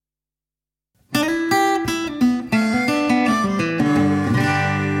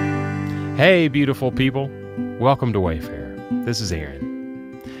Hey, beautiful people. Welcome to Wayfair. This is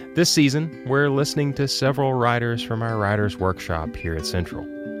Aaron. This season, we're listening to several writers from our Writers' Workshop here at Central.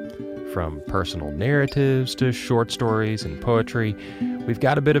 From personal narratives to short stories and poetry, we've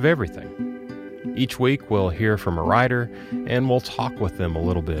got a bit of everything. Each week, we'll hear from a writer, and we'll talk with them a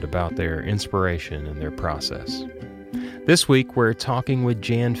little bit about their inspiration and their process. This week, we're talking with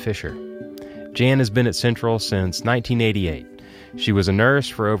Jan Fischer. Jan has been at Central since 1988. She was a nurse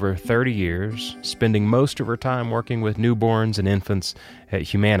for over 30 years, spending most of her time working with newborns and infants at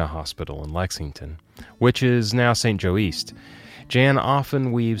Humana Hospital in Lexington, which is now St. Joe East. Jan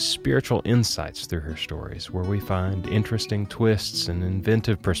often weaves spiritual insights through her stories, where we find interesting twists and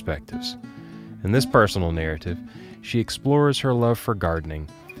inventive perspectives. In this personal narrative, she explores her love for gardening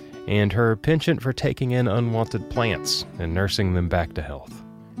and her penchant for taking in unwanted plants and nursing them back to health.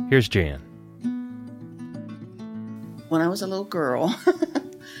 Here's Jan. When I was a little girl,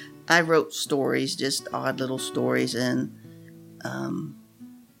 I wrote stories, just odd little stories, and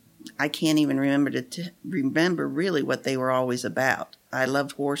I can't even remember really what they were always about. I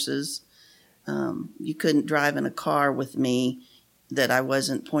loved horses. You couldn't drive in a car with me that I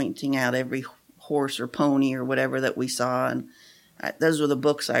wasn't pointing out every horse or pony or whatever that we saw, and those were the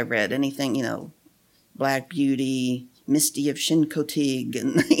books I read. Anything, Black Beauty, Misty of Chincoteague,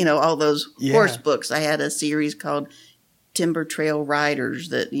 and all those horse books. I had a series called Timber Trail Riders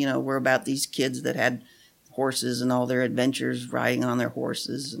that, were about these kids that had horses and all their adventures riding on their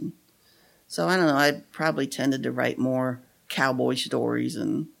horses. And so, I don't know, I probably tended to write more cowboy stories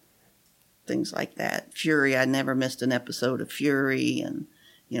and things like that. Fury, I never missed an episode of Fury, and,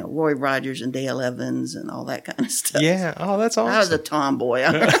 Roy Rogers and Dale Evans and all that kind of stuff. Yeah, oh, that's awesome. I was a tomboy.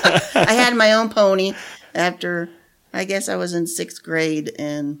 I had my own pony after, I guess I was in 6th grade,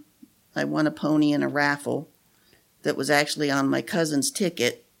 and I won a pony in a raffle that was actually on my cousin's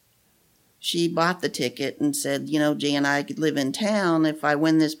ticket. She bought the ticket and said, Jan, I could live in town. If I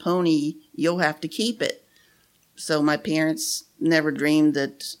win this pony, you'll have to keep it. So my parents never dreamed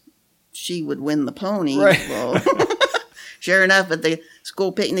that she would win the pony. Right. Well, sure enough, at the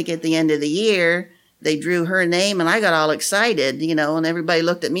school picnic at the end of the year, they drew her name, and I got all excited, and everybody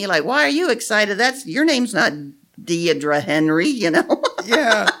looked at me like, why are you excited? Your name's not Deidre Henry,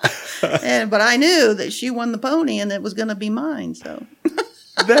 Yeah. But I knew that she won the pony and it was going to be mine. So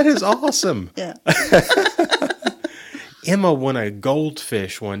That is awesome. Yeah. Emma won a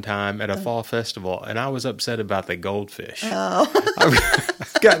goldfish one time at a fall festival, and I was upset about the goldfish. Oh.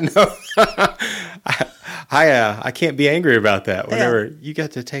 I've got no. I can't be angry about that. Whenever you got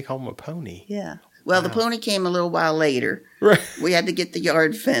to take home a pony. Yeah. Well, The pony came a little while later. Right. We had to get the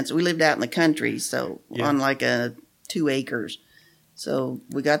yard fence. We lived out in the country, so on like 2 acres. So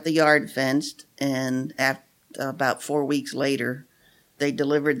we got the yard fenced, and after about 4 weeks later, they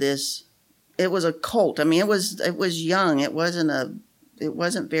delivered this. It was a colt. I mean, it was young. It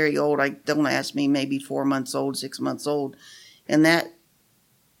wasn't very old. Don't ask me, maybe 4 months old, 6 months old. And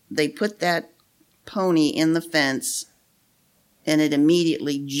they put that pony in the fence, and it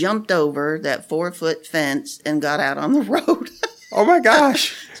immediately jumped over that 4-foot fence and got out on the road. Oh my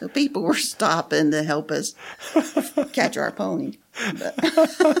gosh. So people were stopping to help us catch our pony.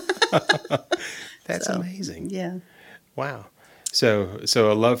 That's amazing. Yeah. Wow. So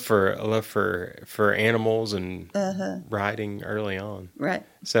a love for animals and riding early on. Right.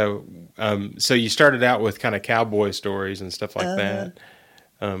 So you started out with kind of cowboy stories and stuff like that.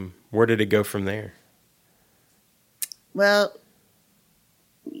 Where did it go from there? Well,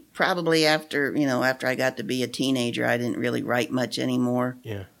 probably after I got to be a teenager, I didn't really write much anymore.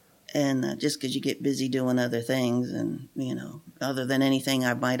 Yeah. And just because you get busy doing other things, and, other than anything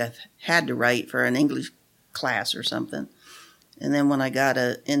I might have had to write for an English class or something. And then when I got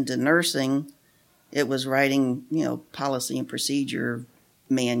into nursing, it was writing, policy and procedure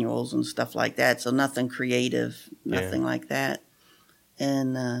manuals and stuff like that. So nothing creative, nothing like that.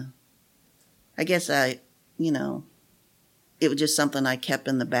 And I guess it was just something I kept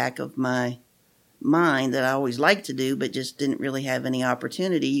in the back of my mind that I always liked to do, but just didn't really have any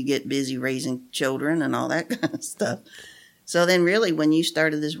opportunity. You get busy raising children and all that kind of stuff. So then really when you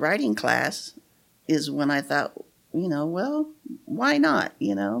started this writing class is when I thought, well, why not,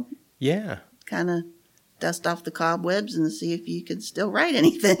 Yeah. kind of dust off the cobwebs and see if you could still write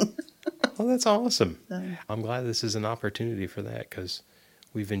anything. Well, that's awesome. So, I'm glad this is an opportunity for that because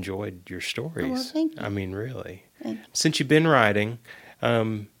we've enjoyed your stories. well, thank you. I mean, really. Thank you. Since you've been writing,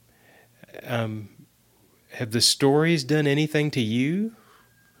 have the stories done anything to you?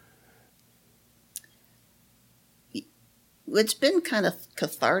 It's been kind of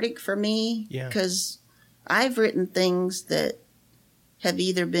cathartic for me Yeah. because I've written things that have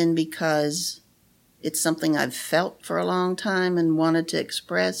either been because it's something I've felt for a long time and wanted to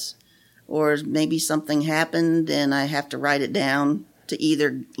express, or maybe something happened and I have to write it down to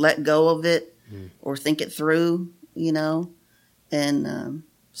either let go of it or think it through, And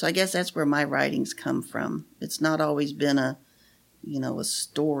so I guess that's where my writings come from. It's not always been a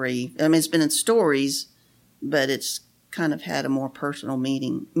story. I mean, it's been in stories, but it's kind of had a more personal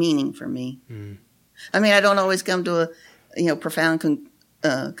meaning for me. I mean, I don't always come to a profound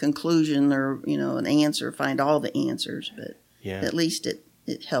conclusion or an answer, find all the answers, but at least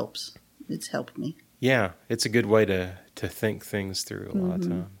it helps. It's helped me. Yeah, it's a good way to think things through a lot of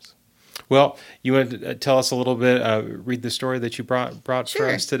times. Well, you want to tell us a little bit, read the story that you brought for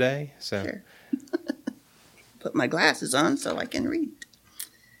us today? Sure. Put my glasses on so I can read.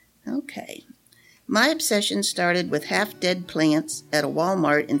 Okay. My obsession started with half-dead plants at a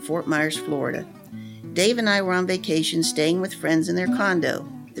Walmart in Fort Myers, Florida. Dave and I were on vacation staying with friends in their condo.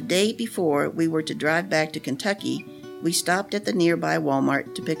 The day before we were to drive back to Kentucky, we stopped at the nearby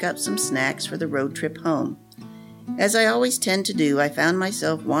Walmart to pick up some snacks for the road trip home. As I always tend to do, I found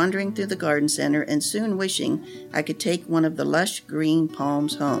myself wandering through the garden center and soon wishing I could take one of the lush green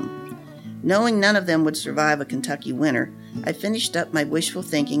palms home. Knowing none of them would survive a Kentucky winter, I finished up my wishful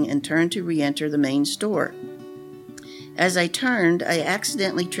thinking and turned to re-enter the main store. As I turned, I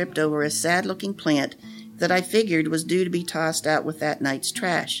accidentally tripped over a sad-looking plant that I figured was due to be tossed out with that night's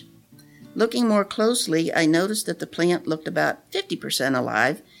trash. Looking more closely, I noticed that the plant looked about 50%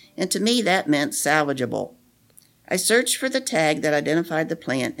 alive, and to me that meant salvageable. I searched for the tag that identified the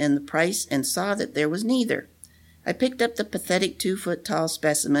plant and the price and saw that there was neither. I picked up the pathetic 2-foot-tall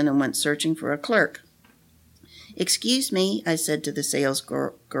specimen and went searching for a clerk. "Excuse me," I said to the sales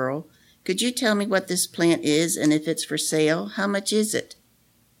girl, "could you tell me what this plant is and if it's for sale, how much is it?"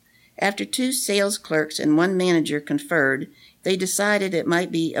 After 2 sales clerks and 1 manager conferred, they decided it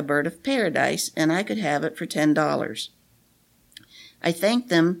might be a bird of paradise and I could have it for $10. I thanked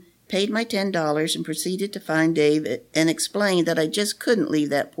them, paid my $10, and proceeded to find Dave and explained that I just couldn't leave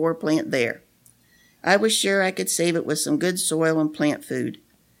that poor plant there. I was sure I could save it with some good soil and plant food.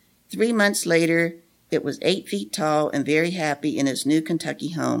 3 months later, it was 8 feet tall and very happy in its new Kentucky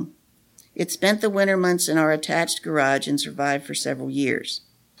home. It spent the winter months in our attached garage and survived for several years.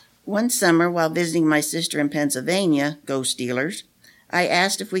 One summer, while visiting my sister in Pennsylvania, go Steelers, I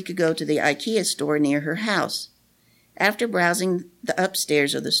asked if we could go to the IKEA store near her house. After browsing the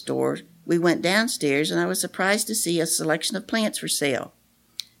upstairs of the store, we went downstairs and I was surprised to see a selection of plants for sale.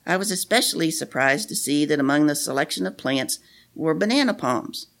 I was especially surprised to see that among the selection of plants were banana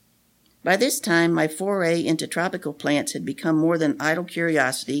palms. By this time, my foray into tropical plants had become more than idle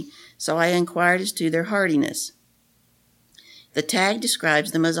curiosity, so I inquired as to their hardiness. "The tag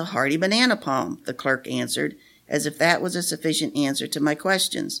describes them as a hardy banana palm," the clerk answered, as if that was a sufficient answer to my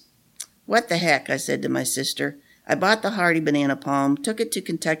questions. "What the heck," I said to my sister. I bought the hardy banana palm, took it to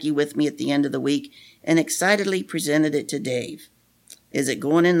Kentucky with me at the end of the week, and excitedly presented it to Dave. "Is it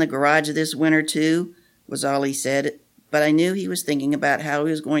going in the garage this winter, too?" was all he said, but I knew he was thinking about how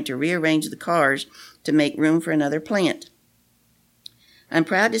he was going to rearrange the cars to make room for another plant. I'm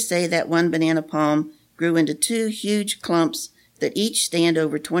proud to say that one banana palm grew into 2 huge clumps that each stand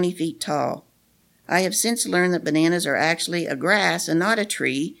over 20 feet tall. I have since learned that bananas are actually a grass and not a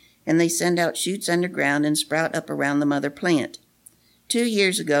tree, and they send out shoots underground and sprout up around the mother plant. 2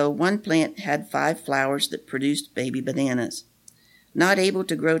 years ago, one plant had 5 flowers that produced baby bananas. Not able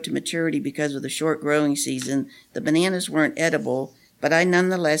to grow to maturity because of the short growing season, the bananas weren't edible, but I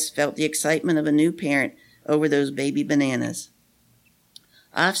nonetheless felt the excitement of a new parent over those baby bananas.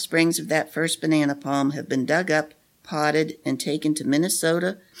 Offsprings of that first banana palm have been dug up, potted, and taken to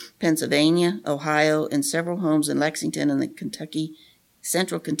Minnesota, Pennsylvania, Ohio, and several homes in Lexington and the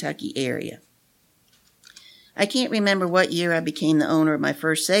central Kentucky area. I can't remember what year I became the owner of my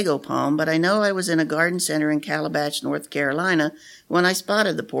first sago palm, but I know I was in a garden center in Calabash, North Carolina, when I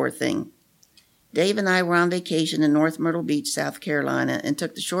spotted the poor thing. Dave and I were on vacation in North Myrtle Beach, South Carolina, and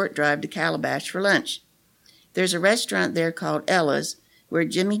took the short drive to Calabash for lunch. There's a restaurant there called Ella's, where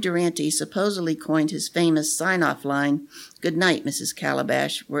Jimmy Durante supposedly coined his famous sign-off line, "Good night, Mrs.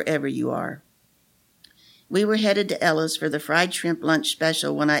 Calabash, wherever you are." We were headed to Ella's for the fried shrimp lunch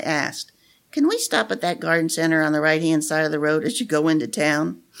special when I asked, "Can we stop at that garden center on the right-hand side of the road as you go into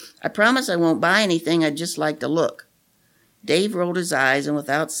town? I promise I won't buy anything, I'd just like to look." Dave rolled his eyes and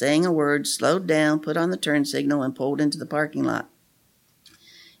without saying a word, slowed down, put on the turn signal, and pulled into the parking lot.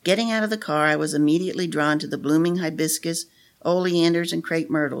 Getting out of the car, I was immediately drawn to the blooming hibiscus, oleanders, and crepe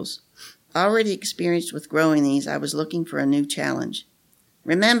myrtles. Already experienced with growing these, I was looking for a new challenge.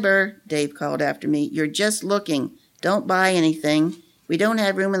 "Remember," Dave called after me, "you're just looking. Don't buy anything. We don't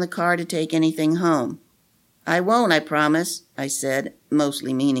have room in the car to take anything home. I won't, I promise, I said,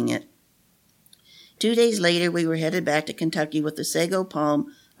 mostly meaning it. 2 days later, we were headed back to Kentucky with the sago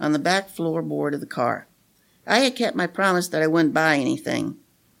palm on the back floorboard of the car. I had kept my promise that I wouldn't buy anything.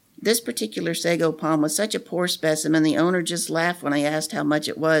 This particular sago palm was such a poor specimen, the owner just laughed when I asked how much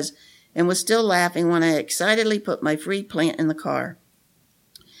it was, and was still laughing when I excitedly put my free plant in the car.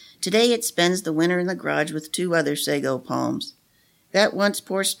 Today it spends the winter in the garage with 2 other sago palms. That once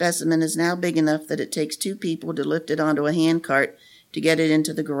poor specimen is now big enough that it takes 2 people to lift it onto a hand cart to get it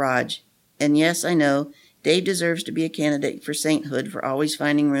into the garage. And yes, I know, Dave deserves to be a candidate for sainthood for always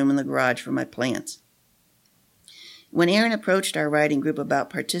finding room in the garage for my plants. When Aaron approached our writing group about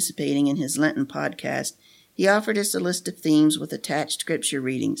participating in his Lenten podcast, he offered us a list of themes with attached scripture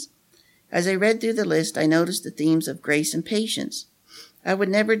readings. As I read through the list, I noticed the themes of grace and patience. I would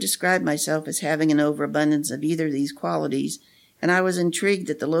never describe myself as having an overabundance of either of these qualities, and I was intrigued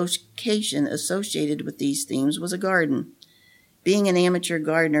that the location associated with these themes was a garden. Being an amateur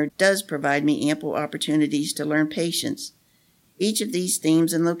gardener does provide me ample opportunities to learn patience. Each of these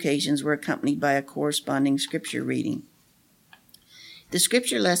themes and locations were accompanied by a corresponding scripture reading. The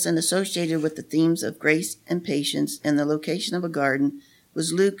scripture lesson associated with the themes of grace and patience and the location of a garden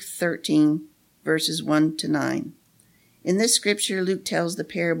was Luke 13, verses 1 to 9. In this scripture, Luke tells the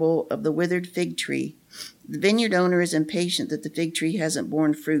parable of the withered fig tree. The vineyard owner is impatient that the fig tree hasn't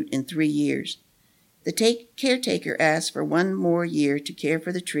borne fruit in 3 years. The caretaker asks for 1 more year to care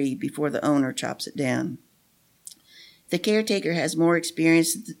for the tree before the owner chops it down. The caretaker has more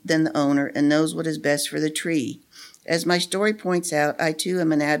experience than the owner and knows what is best for the tree. As my story points out, I too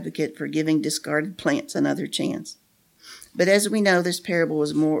am an advocate for giving discarded plants another chance. But as we know, this parable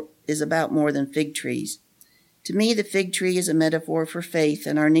is about more than fig trees. To me, the fig tree is a metaphor for faith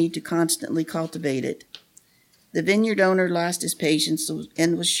and our need to constantly cultivate it. The vineyard owner lost his patience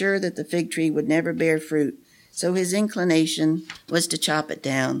and was sure that the fig tree would never bear fruit, so his inclination was to chop it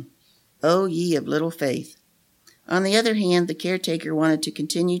down. O ye of little faith! On the other hand, the caretaker wanted to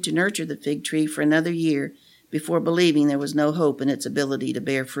continue to nurture the fig tree for another year before believing there was no hope in its ability to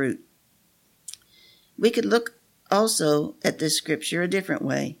bear fruit. We could look also at this scripture a different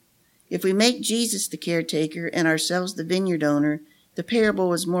way. If we make Jesus the caretaker and ourselves the vineyard owner, the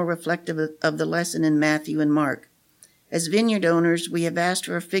parable is more reflective of the lesson in Matthew and Mark. As vineyard owners, we have asked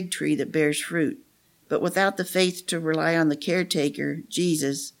for a fig tree that bears fruit, but without the faith to rely on the caretaker,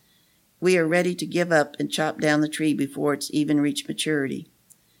 Jesus, we are ready to give up and chop down the tree before it's even reached maturity.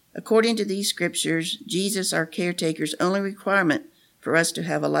 According to these scriptures, Jesus, our caretaker's only requirement for us to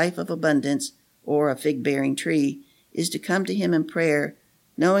have a life of abundance, or a fig-bearing tree, is to come to him in prayer,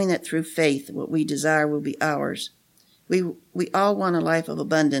 knowing that through faith what we desire will be ours. We all want a life of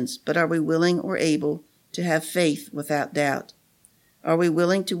abundance, but are we willing or able to have faith without doubt? Are we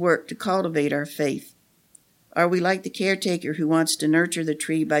willing to work to cultivate our faith? Are we like the caretaker who wants to nurture the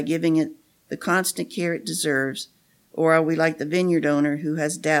tree by giving it the constant care it deserves, or are we like the vineyard owner who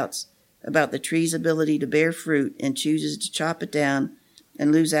has doubts about the tree's ability to bear fruit and chooses to chop it down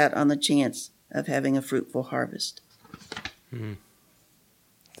and lose out on the chance of having a fruitful harvest?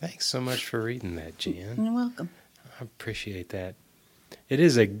 Thanks so much for reading that, Jan. You're welcome. I appreciate that.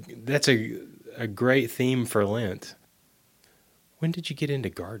 That's a great theme for Lent. When did you get into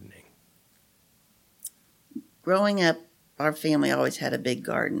gardening? Growing up, our family always had a big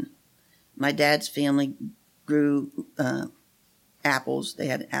garden. My dad's family grew apples. They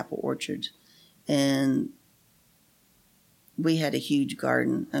had apple orchards. And we had a huge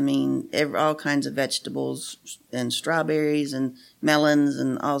garden. I mean, all kinds of vegetables and strawberries and melons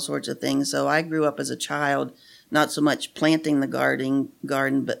and all sorts of things. So I grew up as a child, not so much planting the garden,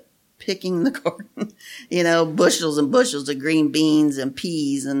 but picking the garden, bushels and bushels of green beans and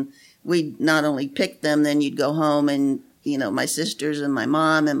peas. And we'd not only pick them, then you'd go home and, my sisters and my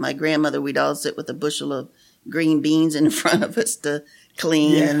mom and my grandmother, we'd all sit with a bushel of green beans in front of us to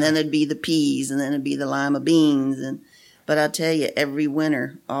clean. Yeah. And then it'd be the peas, and then it'd be the lima beans. But I'll tell you, every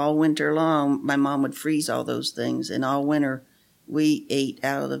winter, all winter long, my mom would freeze all those things. And all winter, we ate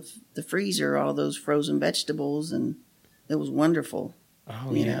out of the freezer all those frozen vegetables, and it was wonderful.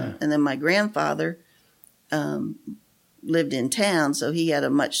 Oh, yeah. And then my grandfather lived in town, so he had a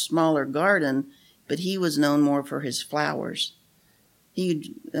much smaller garden, but he was known more for his flowers.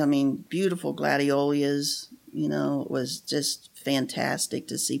 Beautiful gladiolus, it was just fantastic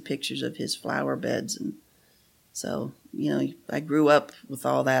to see pictures of his flower beds. And so, I grew up with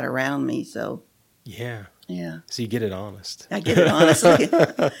all that around me, so. Yeah. Yeah. So you get it honest. I get it honestly.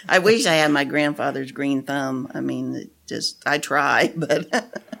 I wish I had my grandfather's green thumb. I mean, I try,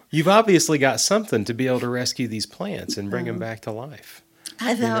 but. You've obviously got something to be able to rescue these plants and bring them back to life.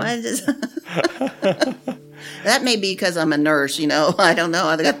 I know. I just. That may be because I'm a nurse, I don't know.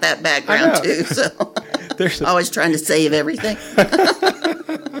 I got that background too, so. Always trying to save everything.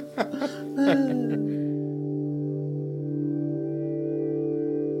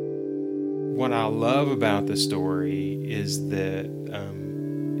 What I love about the story is that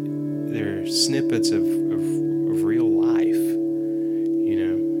there are snippets of real life,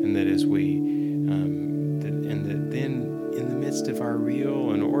 and that as we, and that then in the midst of our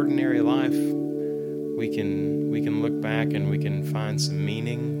real and ordinary life, we can look back and we can find some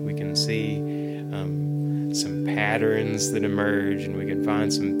meaning. We can see some patterns that emerge, and we can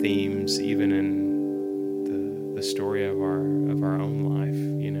find some themes even in the story of our own life.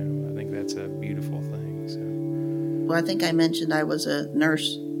 I think that's a beautiful thing. So. Well, I think I mentioned I was a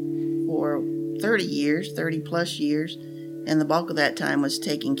nurse for 30 plus years, and the bulk of that time was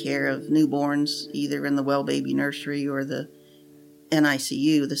taking care of newborns, either in the well baby nursery or the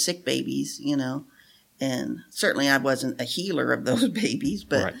NICU, the sick babies, and certainly I wasn't a healer of those babies,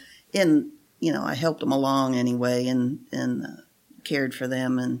 but I helped them along anyway, and cared for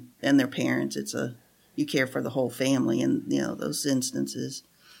them and their parents. You care for the whole family in those instances.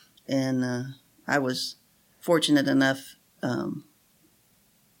 And I was fortunate enough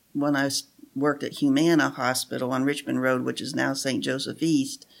when I worked at Humana Hospital on Richmond Road, which is now St. Joseph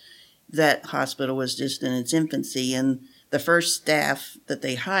East. That hospital was just in its infancy, and the first staff that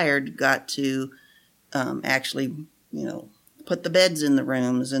they hired got to actually, put the beds in the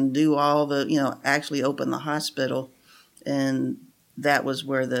rooms and do all the, actually open the hospital. And that was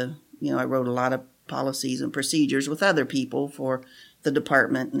where I wrote a lot of policies and procedures with other people for the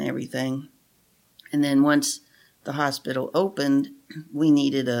department and everything. And then once the hospital opened, we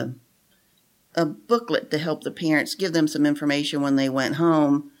needed a booklet to help the parents, give them some information when they went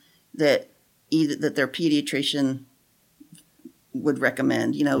home that their pediatrician would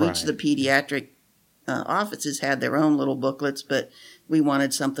recommend. Each of the pediatric offices had their own little booklets, but we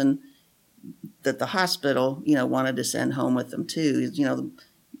wanted something that the hospital, wanted to send home with them too.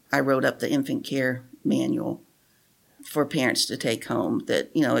 I wrote up the infant care manual for parents to take home that,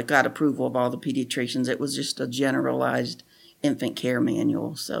 it got approval of all the pediatricians. It was just a generalized infant care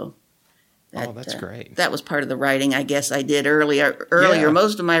manual. So that's great. That was part of the writing I guess I did earlier. Yeah.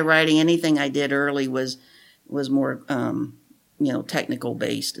 Most of my writing, anything I did early was more, technical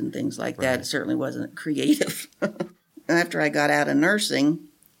based and things like that. It certainly wasn't creative. After I got out of nursing,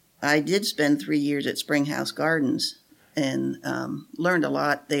 I did spend 3 years at Springhouse Gardens and learned a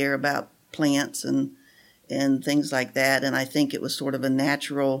lot there about plants and things like that. And I think it was sort of a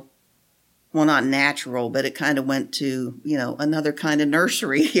natural, well, not natural, but it kind of went to, another kind of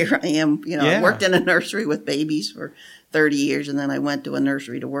nursery. Here I am, I worked in a nursery with babies for 30 years, and then I went to a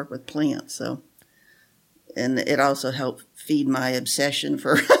nursery to work with plants. So, and it also helped feed my obsession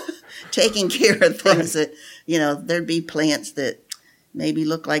for taking care of things that, there'd be plants that maybe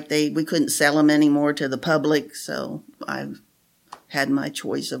looked like we couldn't sell them anymore to the public. So I had my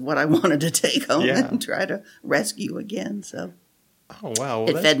choice of what I wanted to take home and try to rescue again. So, oh wow,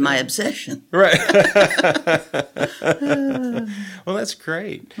 it fed my obsession. Right. Well, that's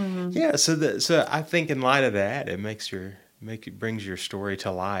great. Mm-hmm. Yeah. So I think in light of that, it brings your story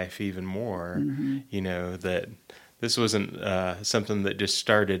to life even more. Mm-hmm. That this wasn't something that just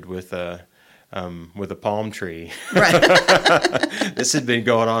started with a palm tree. Right. This had been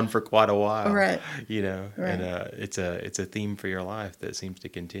going on for quite a while. Right. And it's a theme for your life that seems to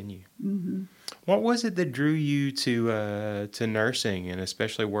continue. Mm-hmm. What was it that drew you to nursing, and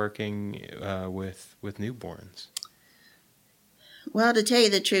especially working with newborns? Well, to tell you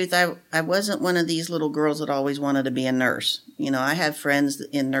the truth, I wasn't one of these little girls that always wanted to be a nurse. I have friends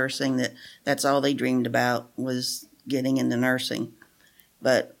in nursing that's all they dreamed about was getting into nursing.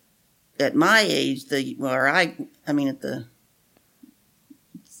 But at my age, the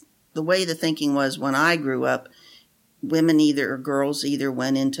way the thinking was when I grew up, girls either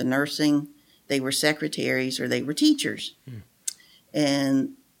went into nursing, they were secretaries, or they were teachers. Mm.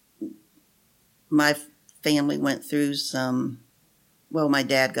 And my family went through my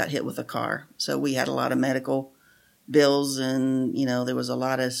dad got hit with a car, so we had a lot of medical bills, and, there was a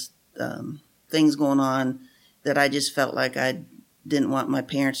lot of things going on that I just felt like I didn't want my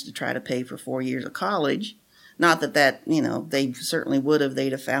parents to try to pay for 4 years of college. Not that they certainly would have.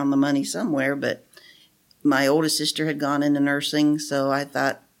 They'd have found the money somewhere, but my oldest sister had gone into nursing, so I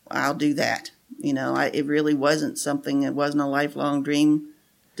thought, I'll do that. It really wasn't something, it wasn't a lifelong dream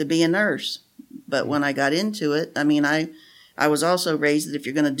to be a nurse. But when I got into it, I mean, I was also raised that if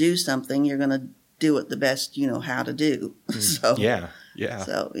you're going to do something, you're going to do it the best you know how to do. So yeah.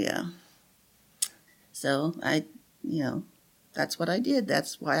 So yeah. So I, you know, that's what I did.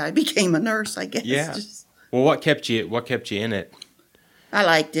 That's why I became a nurse, I guess. Yeah. Well, what kept you in it? I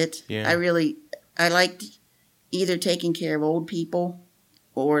liked it. Yeah. I liked either taking care of old people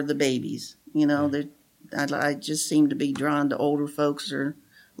or the babies. You know, I just seemed to be drawn to older folks or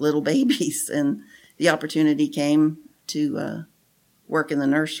little babies, and the opportunity came to work in the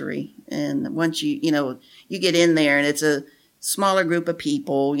nursery. And once you get in there, and it's a smaller group of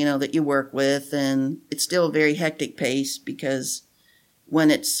people, you know, that you work with, and it's still a very hectic pace because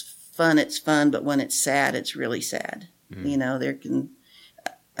when it's fun, but when it's sad, it's really sad. You know,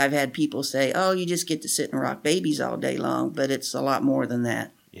 I've had people say, oh, you just get to sit and rock babies all day long, but it's a lot more than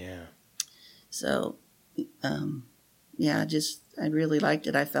that. Yeah. So, I really liked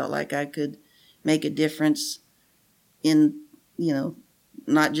it. I felt like I could make a difference in, you know,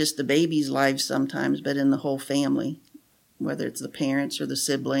 not just the baby's lives sometimes, but in the whole family, whether it's the parents or the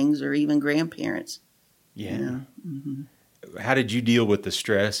siblings or even grandparents. Yeah. You know? Mm-hmm. How did you deal with the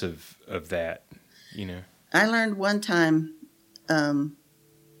stress of that, you know? I learned one time, a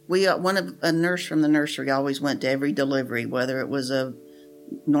nurse from the nursery always went to every delivery, whether it was a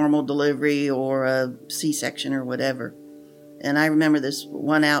normal delivery or a C-section or whatever. And I remember this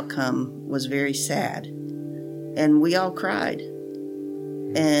one outcome was very sad. And we all cried.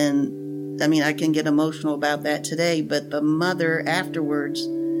 And, I mean, I can get emotional about that today, but the mother afterwards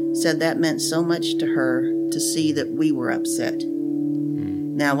said that meant so much to her to see that we were upset.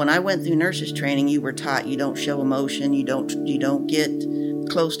 Now, when I went through nurses training, you were taught you don't show emotion, you don't get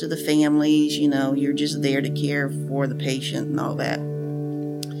close to the families, you know, you're just there to care for the patient and all that.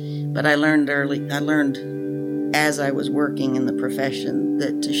 But I learned as I was working in the profession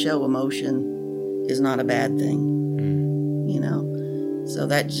that to show emotion is not a bad thing, you know. So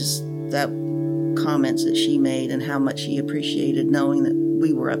that comments that she made and how much she appreciated knowing that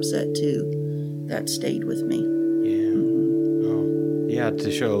we were upset too, that stayed with me. Yeah. Oh, yeah,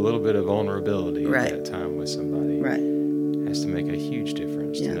 to show a little bit of vulnerability right. at that time with somebody. Right. Has to make a huge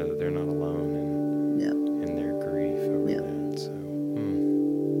difference to know that they're not alone in their grief over that. So,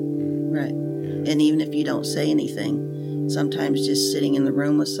 Right. Yeah. And even if you don't say anything, sometimes just sitting in the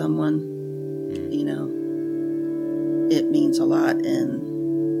room with someone, you know, it means a lot.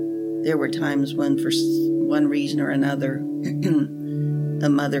 And there were times when, for one reason or another, a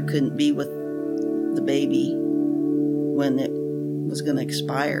mother couldn't be with the baby when it was going to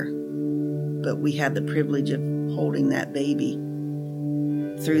expire. But we had the privilege of holding that baby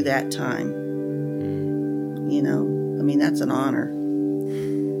through that time. You know, I mean, that's an honor.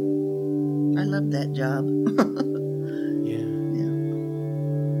 I love that job. Yeah.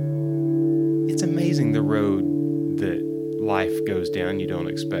 It's amazing the road that life goes down you don't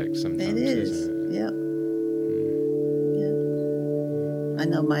expect sometimes. It is. Isn't it? Yep. I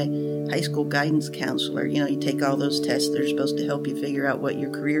know my high school guidance counselor, you know, you take all those tests that are supposed to help you figure out what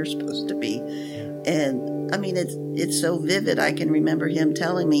your career is supposed to be. And I mean, it's so vivid. I can remember him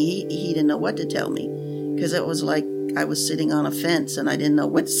telling me he didn't know what to tell me because it was like I was sitting on a fence and I didn't know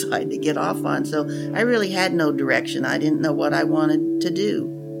which side to get off on. So I really had no direction. I didn't know what I wanted to do.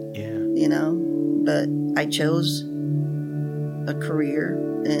 Yeah. You know, but I chose a career,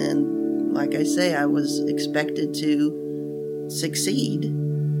 and like I say, I was expected to succeed.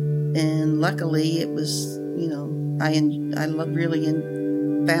 And luckily it was, you know, I really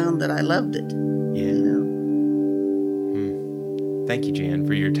found that I loved it. Yeah. You know. Thank you, Jan,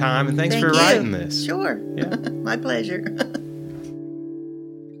 for your time, and thanks Thank for you. writing this. Sure. Yeah. My pleasure.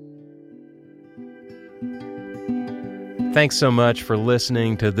 Thanks so much for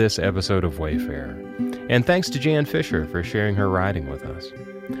listening to this episode of Wayfarer. And thanks to Jan Fischer for sharing her writing with us.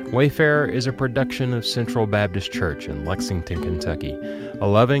 Wayfarer is a production of Central Baptist Church in Lexington, Kentucky, a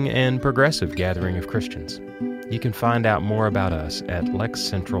loving and progressive gathering of Christians. You can find out more about us at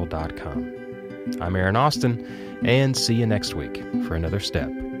lexcentral.com. I'm Aaron Austin, and see you next week for another step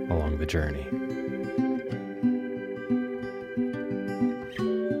along the journey.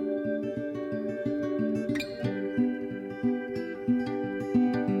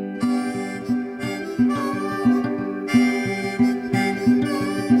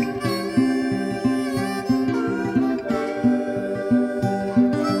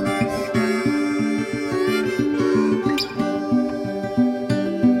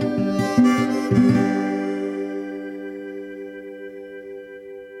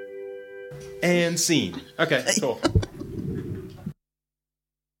 And scene. Okay, cool.